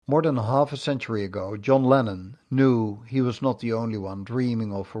More than half a century ago, John Lennon knew he was not the only one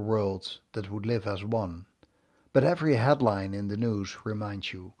dreaming of a world that would live as one. But every headline in the news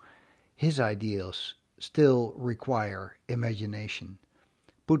reminds you, his ideals still require imagination.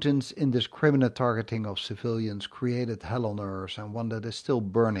 Putin's indiscriminate targeting of civilians created hell on earth, and one that is still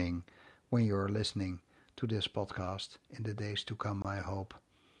burning when you're listening to this podcast in the days to come, I hope.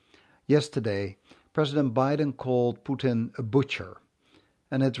 Yesterday, President Biden called Putin a butcher,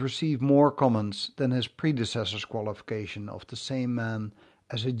 and it received more comments than his predecessor's qualification of the same man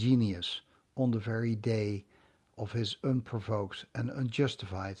as a genius on the very day of his unprovoked and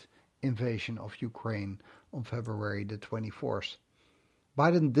unjustified invasion of Ukraine on February the 24th.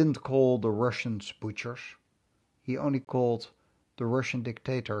 Biden didn't call the Russians butchers. He only called the Russian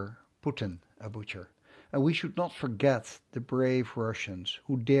dictator Putin a butcher. And we should not forget the brave Russians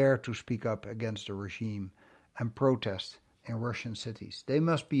who dare to speak up against the regime and protest in Russian cities. They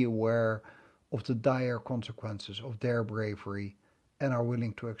must be aware of the dire consequences of their bravery and are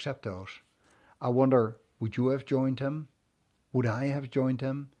willing to accept those. I wonder, would you have joined them? Would I have joined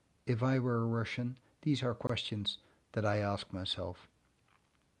them if I were a Russian? These are questions that I ask myself.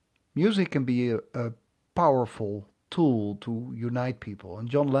 Music can be a powerful tool to unite people, and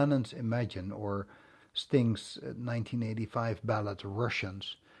John Lennon's Imagine or Sting's 1985 ballad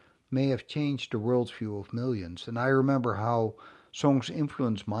Russians may have changed the worldview of millions. And I remember how songs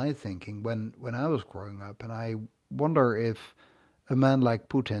influenced my thinking when I was growing up, and I wonder if a man like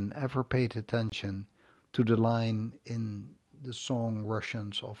Putin ever paid attention to the line in the song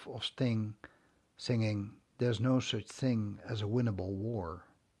Russians of Sting singing, "There's no such thing as a winnable war,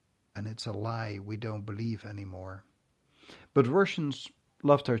 and it's a lie we don't believe anymore." But Russians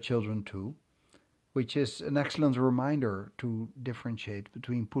love their children too, which is an excellent reminder to differentiate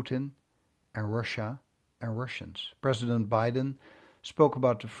between Putin and Russia and Russians. President Biden spoke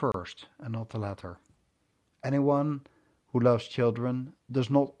about the first and not the latter. Anyone who loves children does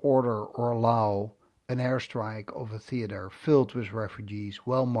not order or allow an airstrike of a theater filled with refugees,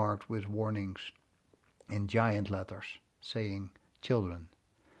 well marked with warnings in giant letters saying children.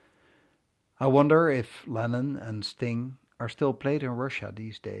 I wonder if Lennon and Sting are still played in Russia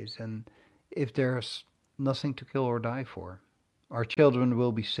these days, and if there's nothing to kill or die for. Our children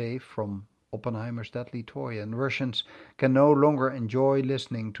will be safe from Oppenheimer's deadly toy, and Russians can no longer enjoy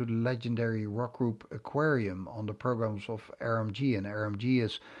listening to the legendary rock group Aquarium on the programs of RMG, and RMG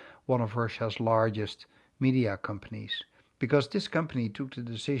is one of Russia's largest media companies, because this company took the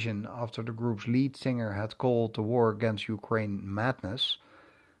decision after the group's lead singer had called the war against Ukraine madness,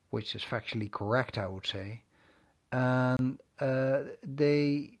 which is factually correct, I would say, and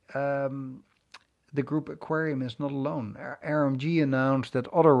the group Aquarium is not alone. RMG announced that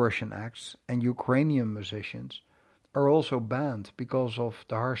other Russian acts and Ukrainian musicians are also banned because of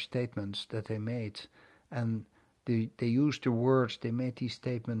the harsh statements that they made. And they used the words, they made these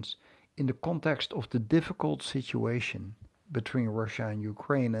statements in the context of the difficult situation between Russia and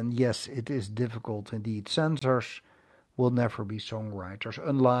Ukraine. And yes, it is difficult indeed. Censors will never be songwriters.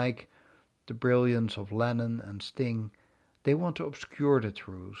 Unlike the brilliance of Lennon and Sting, they want to obscure the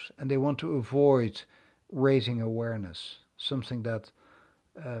truth, and they want to avoid raising awareness, something that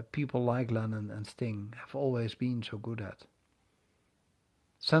people like Lennon and Sting have always been so good at.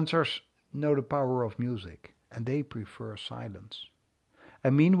 Censors know the power of music, and they prefer silence.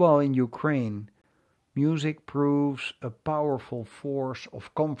 And meanwhile in Ukraine, music proves a powerful force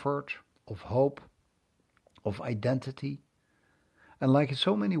of comfort, of hope, of identity. And like in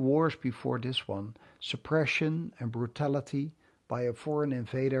so many wars before this one, suppression and brutality by a foreign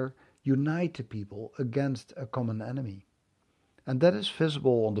invader unite the people against a common enemy. And that is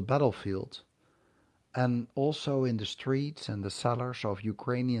visible on the battlefield and also in the streets and the cellars of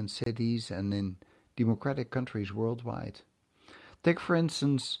Ukrainian cities and in democratic countries worldwide. Take for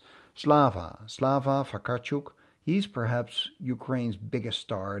instance Slava Vakarchuk. He's perhaps Ukraine's biggest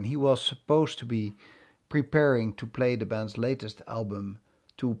star, and he was supposed to be preparing to play the band's latest album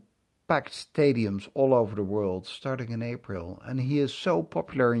to packed stadiums all over the world starting in April. And he is so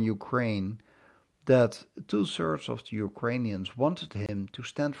popular in Ukraine that 2/3 of the Ukrainians wanted him to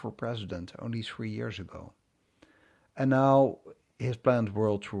stand for president only 3 years ago. And now his planned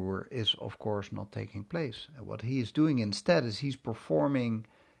world tour is of course not taking place. And what he is doing instead is he's performing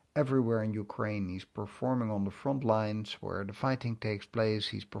everywhere in Ukraine. He's performing on the front lines where the fighting takes place.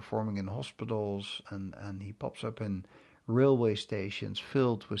 He's performing in hospitals, and he pops up in railway stations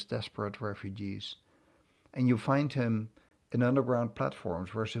filled with desperate refugees. And you find him in underground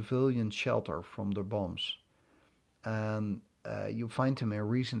platforms where civilians shelter from the bombs. And you find him in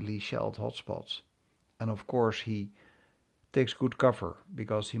recently shelled hotspots. And of course he takes good cover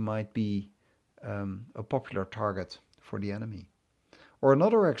because he might be a popular target for the enemy. Or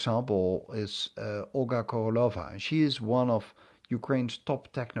another example is Olga Korolova. She is one of Ukraine's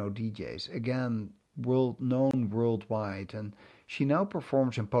top techno DJs, again known worldwide, and she now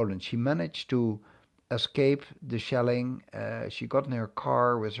performs in Poland. She managed to escape the shelling. She got in her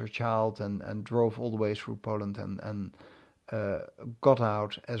car with her child and drove all the way through Poland and uh, got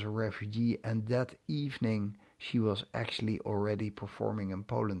out as a refugee. And that evening, she was actually already performing in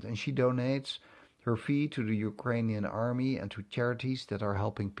Poland, and she donates her fee to the Ukrainian army and to charities that are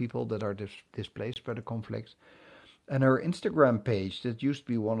helping people that are displaced by the conflict. And her Instagram page, that used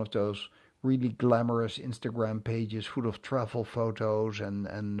to be one of those really glamorous Instagram pages full of travel photos and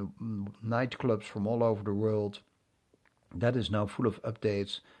nightclubs from all over the world, that is now full of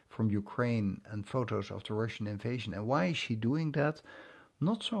updates from Ukraine and photos of the Russian invasion. And why is she doing that?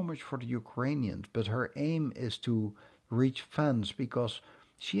 Not so much for the Ukrainians, but her aim is to reach fans because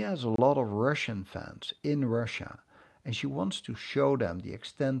she has a lot of Russian fans in Russia, and she wants to show them the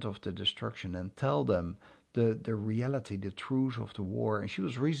extent of the destruction and tell them the reality, the truth of the war. And she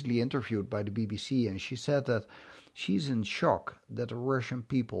was recently interviewed by the BBC, and she said that she's in shock that the Russian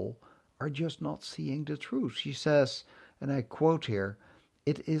people are just not seeing the truth. She says, and I quote here,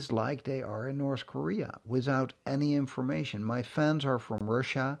 "It is like they are in North Korea without any information. My fans are from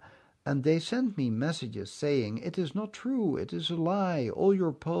Russia and they send me messages saying it is not true, it is a lie, all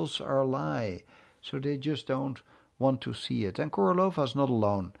your posts are a lie." So they just don't want to see it. And Korolova is not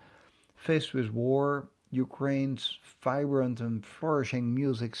alone. Faced with war, Ukraine's vibrant and flourishing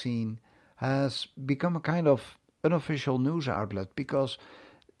music scene has become a kind of unofficial news outlet because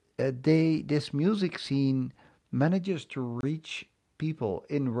this music scene manages to reach people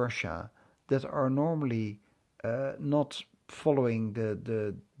in Russia that are normally not following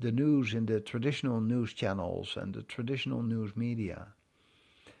the news in the traditional news channels and the traditional news media.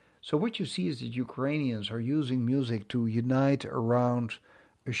 So what you see is that Ukrainians are using music to unite around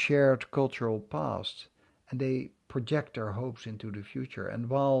a shared cultural past, and they project their hopes into the future. And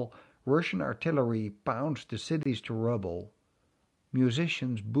while Russian artillery pounds the cities to rubble,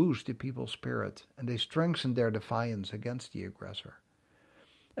 musicians boost the people's spirit and they strengthen their defiance against the aggressor.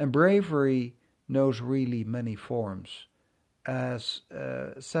 And bravery knows really many forms. As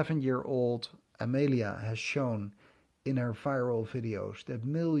 7-year-old Amelia has shown in her viral videos that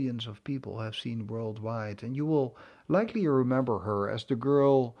millions of people have seen worldwide. And you will likely remember her as the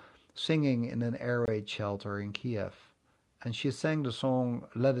girl singing in an air raid shelter in Kiev. And she sang the song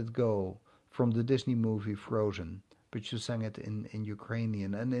Let It Go from the Disney movie Frozen, but she sang it in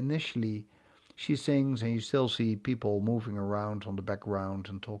Ukrainian. And initially she sings and you still see people moving around on the background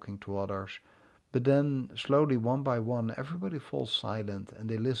and talking to others. But then slowly, one by one, everybody falls silent and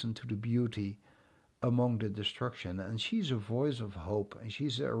they listen to the beauty among the destruction. And she's a voice of hope, and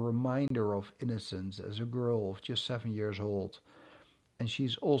she's a reminder of innocence as a girl of just 7 years old. And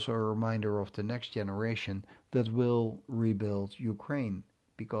she's also a reminder of the next generation that will rebuild Ukraine.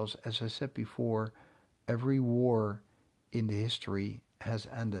 Because, as I said before, every war in the history has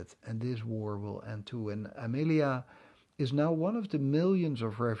ended, and this war will end too. And Amelia is now one of the millions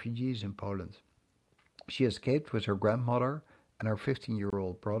of refugees in Poland. She escaped with her grandmother and her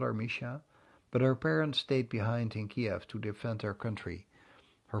 15-year-old brother, Misha, but her parents stayed behind in Kiev to defend their country.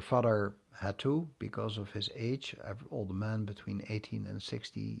 Her father had to, because of his age. All the men between 18 and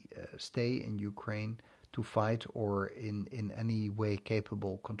 60 stay in Ukraine to fight or in any way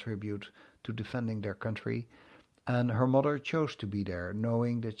capable contribute to defending their country. And her mother chose to be there,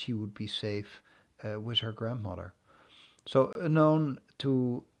 knowing that she would be safe with her grandmother. So unknown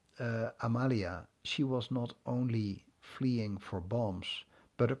to Amalia, she was not only fleeing for bombs,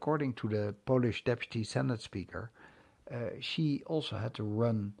 but according to the Polish Deputy Senate Speaker, she also had to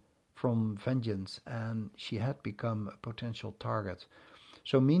run from vengeance, and she had become a potential target.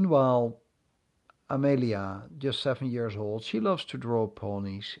 So meanwhile, Amelia, just 7 years old, she loves to draw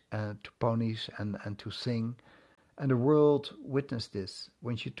ponies and to sing. And the world witnessed this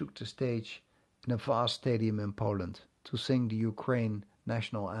when she took the stage in a vast stadium in Poland to sing the Ukraine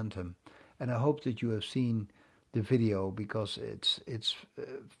national anthem. And I hope that you have seen the video because it's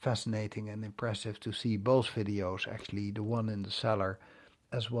fascinating and impressive to see both videos, actually, the one in the cellar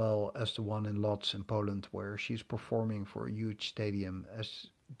as well as the one in Lodz in Poland, where she's performing for a huge stadium as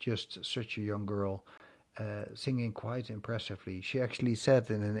just such a young girl, singing quite impressively. She actually said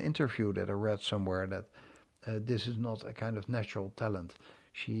in an interview that I read somewhere that this is not a kind of natural talent.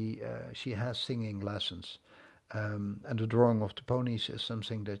 She has singing lessons. And the drawing of the ponies is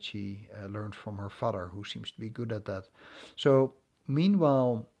something that she learned from her father, who seems to be good at that. So,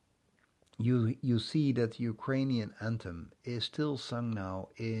 meanwhile, you see that the Ukrainian anthem is still sung now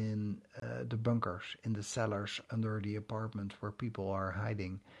in the bunkers, in the cellars under the apartment where people are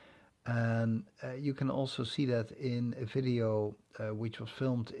hiding. And you can also see that in a video which was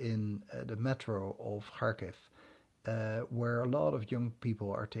filmed in the metro of Kharkiv, where a lot of young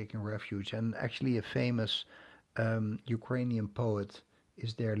people are taking refuge. And actually, a famous Ukrainian poet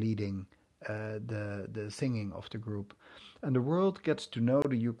is there leading the singing of the group. And the world gets to know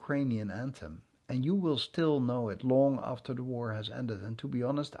the Ukrainian anthem. And you will still know it long after the war has ended. And to be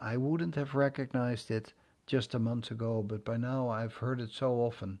honest, I wouldn't have recognized it just a month ago, but by now I've heard it so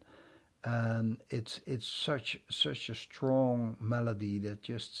often, and it's such a strong melody that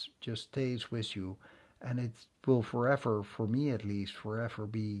just stays with you, and it will forever, for me at least, forever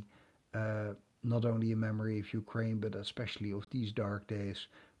be uh, not only a memory of Ukraine, but especially of these dark days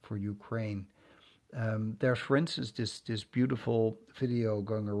for Ukraine. There's, for instance, this beautiful video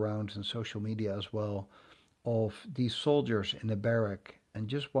going around in social media as well of these soldiers in a barrack, and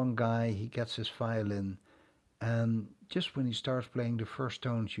just one guy, he gets his violin, and just when he starts playing the first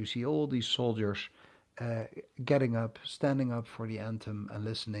tones, you see all these soldiers uh, getting up, standing up for the anthem and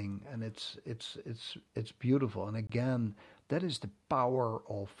listening, and it's beautiful. And again, that is the power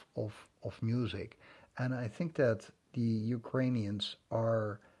of music, and I think that the Ukrainians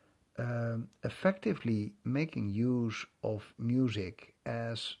are effectively making use of music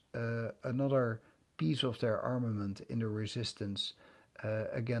as another piece of their armament in the resistance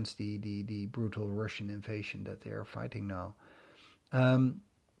against the brutal Russian invasion that they are fighting now. Um,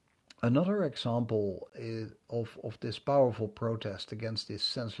 Another example of this powerful protest against this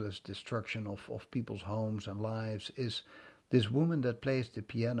senseless destruction of people's homes and lives is this woman that plays the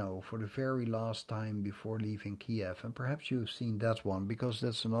piano for the very last time before leaving Kiev. And perhaps you've seen that one, because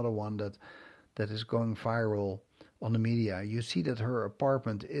that's another one that is going viral on the media. You see that her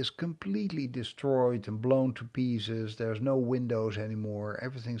apartment is completely destroyed and blown to pieces. There's no windows anymore.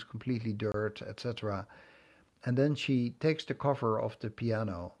 Everything's completely dirt, etc. And then she takes the cover off the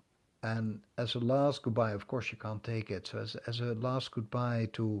piano. And as a last goodbye, of course she can't take it. So as a last goodbye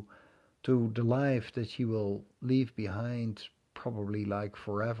to the life that she will leave behind, probably like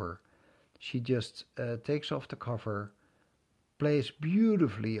forever, she just takes off the cover, plays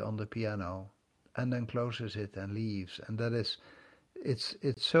beautifully on the piano, and then closes it and leaves. And that is, it's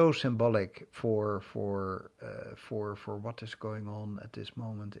so symbolic for what is going on at this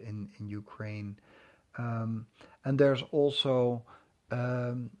moment in Ukraine. Um, and there's also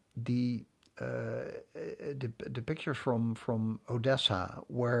the the pictures from Odessa,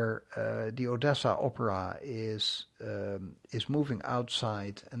 where the Odessa Opera is moving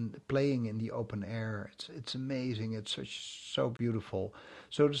outside and playing in the open air. It's amazing. It's so beautiful.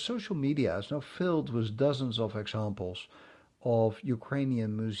 So the social media is now filled with dozens of examples of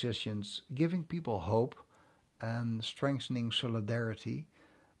Ukrainian musicians giving people hope and strengthening solidarity.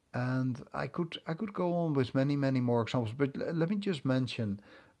 And I could go on with many more examples, but let me just mention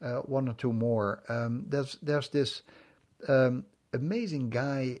one or two more. There's this amazing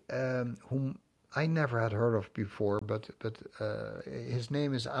guy whom I never had heard of before, but his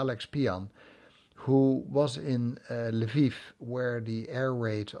name is Alex Pian, who was in Lviv, where the air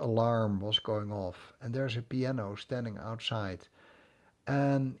raid alarm was going off, and there's a piano standing outside,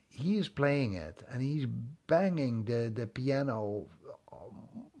 and he is playing it, and he's banging the piano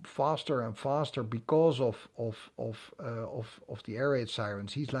faster and faster because of the air raid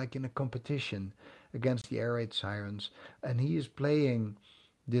sirens. He's like in a competition against the air raid sirens, and he is playing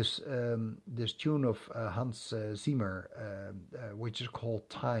this tune of Hans Zimmer, which is called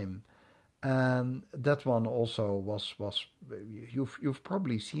Time. And that one also was you've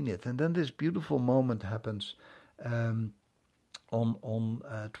probably seen it. And then this beautiful moment happens um, on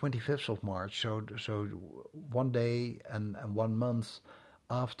 25th of March. So 1 day and 1 month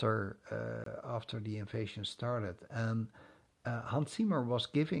after the invasion started, and Hans Zimmer was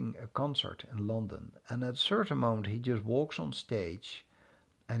giving a concert in London, and at a certain moment he just walks on stage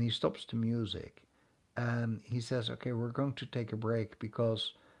and he stops the music and he says, "Okay, we're going to take a break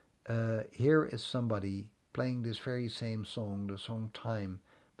because here is somebody playing this very same song, the song Time,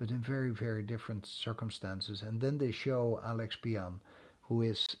 but in very different circumstances." And then they show Alex Pian, who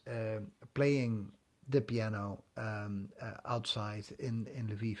is playing the piano outside in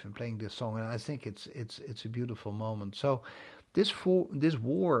Lviv and playing this song, and I think it's a beautiful moment. So this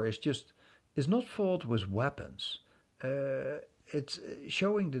war is not fought with weapons. It's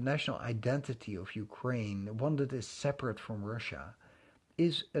showing the national identity of Ukraine, one that is separate from Russia,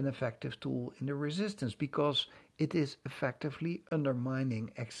 is an effective tool in the resistance, because it is effectively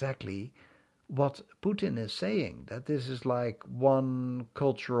undermining exactly what Putin is saying, that this is like one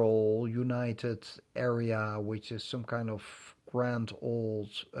cultural united area, which is some kind of grand old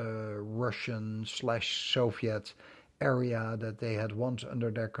Russian slash Soviet area that they had once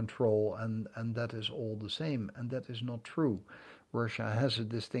under their control, and that is all the same, and that is not true. Russia has a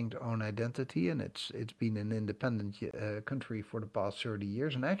distinct own identity, and it's been an independent country for the past 30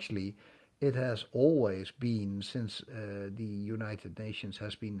 years, and actually it has always been, since the United Nations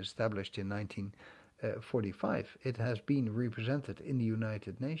has been established in 1945, it has been represented in the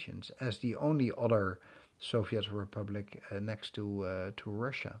United Nations as the only other Soviet republic next to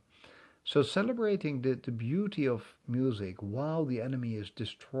Russia. So celebrating the beauty of music while the enemy is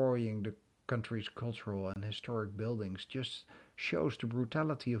destroying the country's cultural and historic buildings just shows the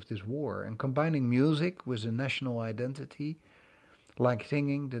brutality of this war. And combining music with a national identity, like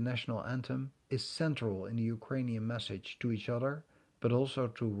singing the national anthem, is central in the Ukrainian message to each other, but also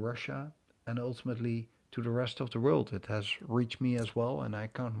to Russia and ultimately to the rest of the world. It has reached me as well, and I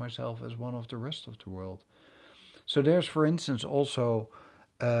count myself as one of the rest of the world. So there's, for instance, also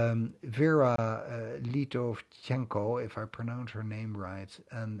Vera Litovchenko, if I pronounce her name right,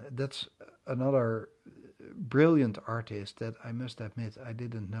 and that's another brilliant artist that I must admit I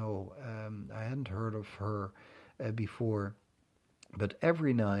didn't know. I hadn't heard of her before, but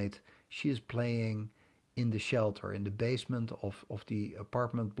every night she is playing in the shelter, in the basement of the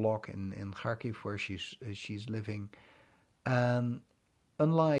apartment block in Kharkiv where she's living. And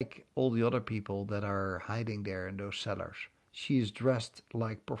unlike all the other people that are hiding there in those cellars, she is dressed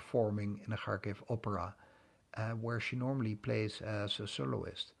like performing in a Kharkiv opera, where she normally plays as a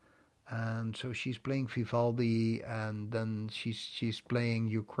soloist. And so she's playing Vivaldi, and then she's playing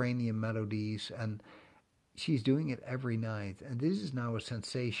Ukrainian melodies, and she's doing it every night. And this is now a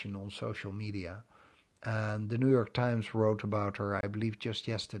sensation on social media. And the New York Times wrote about her, I believe just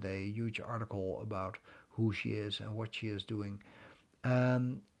yesterday, a huge article about who she is and what she is doing.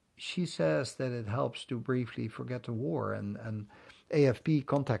 And she says that it helps to briefly forget the war. And AFP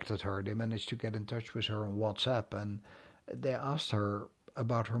contacted her. They managed to get in touch with her on WhatsApp, and they asked her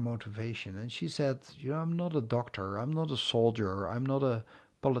about her motivation. And she said, I'm not a doctor, I'm not a soldier, I'm not a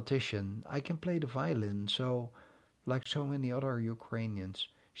politician. I can play the violin. So, like so many other Ukrainians,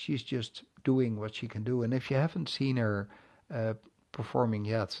 she's just doing what she can do. And if you haven't seen her performing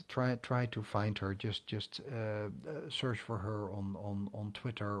yet, try to find her. Just search for her on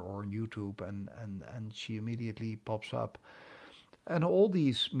Twitter or on YouTube, and she immediately pops up. And all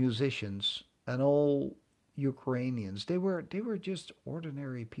these musicians and all Ukrainians, they were just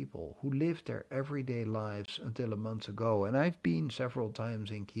ordinary people who lived their everyday lives until a month ago. And I've been several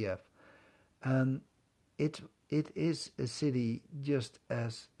times in Kiev, and it it is a city just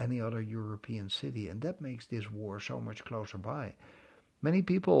as any other European city, and that makes this war so much closer by. Many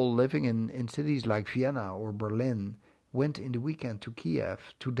people living in cities like Vienna or Berlin went in the weekend to Kiev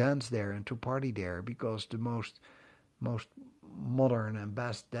to dance there and to party there because the most modern and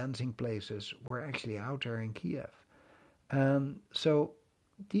best dancing places were actually out there in Kiev. And so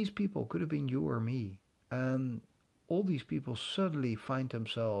these people could have been you or me. And all these people suddenly find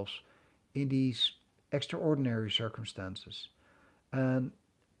themselves in these extraordinary circumstances. And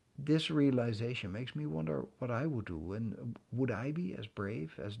this realization makes me wonder what I would do. And would I be as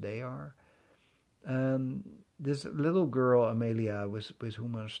brave as they are? And this little girl, Amelia, with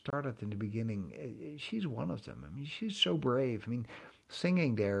whom I started in the beginning, she's one of them. I mean, she's so brave. I mean,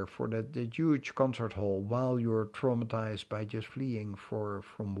 singing there for the huge concert hall while you're traumatized by just fleeing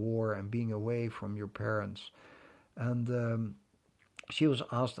from war and being away from your parents. And she was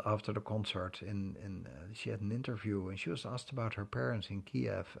asked after the concert, she had an interview, and she was asked about her parents in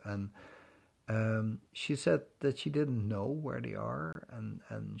Kiev. And she said that she didn't know where they are, and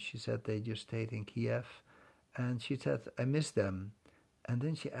she said they just stayed in Kiev. And she said, I miss them. And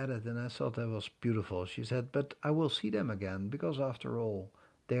then she added, and I thought that was beautiful, she said, but I will see them again, because after all,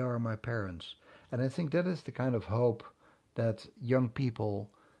 they are my parents. And I think that is the kind of hope that young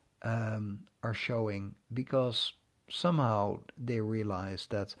people are showing, because somehow they realize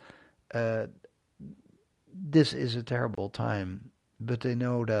that this is a terrible time, but they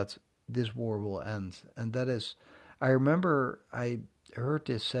know that this war will end. And that is, I remember I heard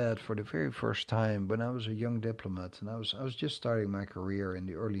this said for the very first time when I was a young diplomat, and I was just starting my career in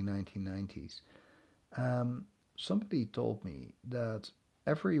the early 1990s. Somebody told me that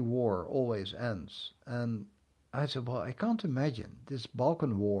every war always ends, and I said, well, I can't imagine. This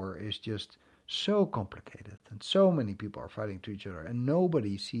Balkan war is just so complicated, and so many people are fighting to each other, and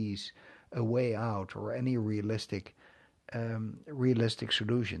nobody sees a way out or any realistic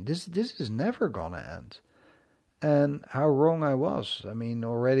solution. This is never gonna end. And how wrong I was. I mean,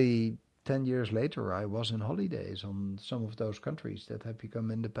 already 10 years later, I was in holidays on some of those countries that have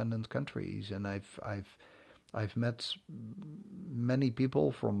become independent countries, and I've met many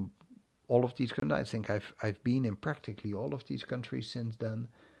people from all of these countries. I think I've been in practically all of these countries since then,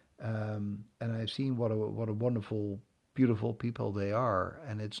 and I've seen what a wonderful, beautiful people they are.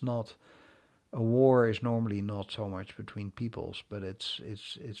 And it's not a war is normally not so much between peoples, but it's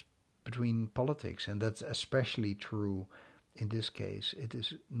between politics, and that's especially true in this case. It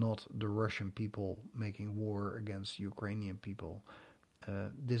is not the Russian people making war against Ukrainian people.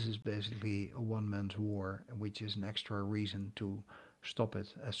 This is basically a one man's war, which is an extra reason to stop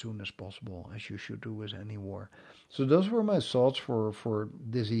it as soon as possible, as you should do with any war. So those were my thoughts for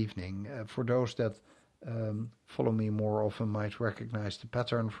this evening. For those that follow me more often might recognize the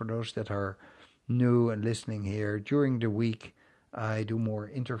pattern. For those that are new and listening here, during the week I do more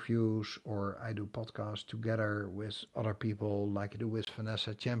interviews or I do podcasts together with other people, like I do with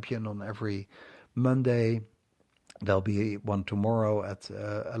Vanessa Champion on every Monday. There'll be one tomorrow at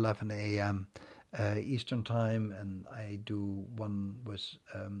 11 a.m. Eastern Time, and I do one with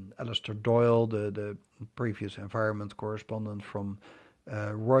Alistair Doyle, the previous environment correspondent from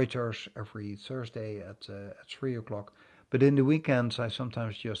Reuters, every Thursday at 3 o'clock. But in the weekends, I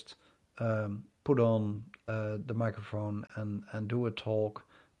sometimes just put on the microphone and do a talk.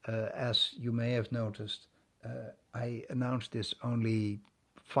 As you may have noticed, I announced this only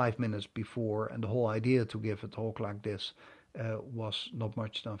 5 minutes before, and the whole idea to give a talk like this was not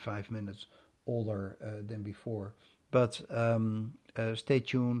much than 5 minutes older than before. But stay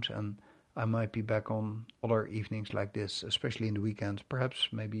tuned, and I might be back on other evenings like this, especially in the weekends, perhaps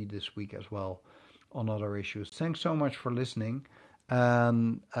maybe this week as well, on other issues. Thanks so much for listening.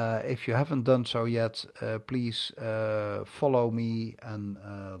 And if you haven't done so yet, please follow me and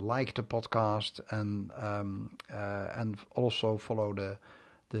like the podcast, and also follow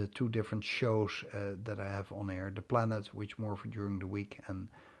the two different shows that I have on air: The Planet, which more for during the week, and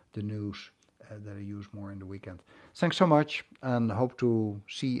the news that I use more in the weekend. Thanks so much, and hope to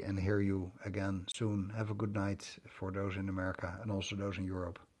see and hear you again soon. Have a good night for those in America and also those in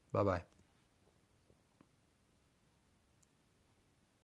Europe. Bye bye.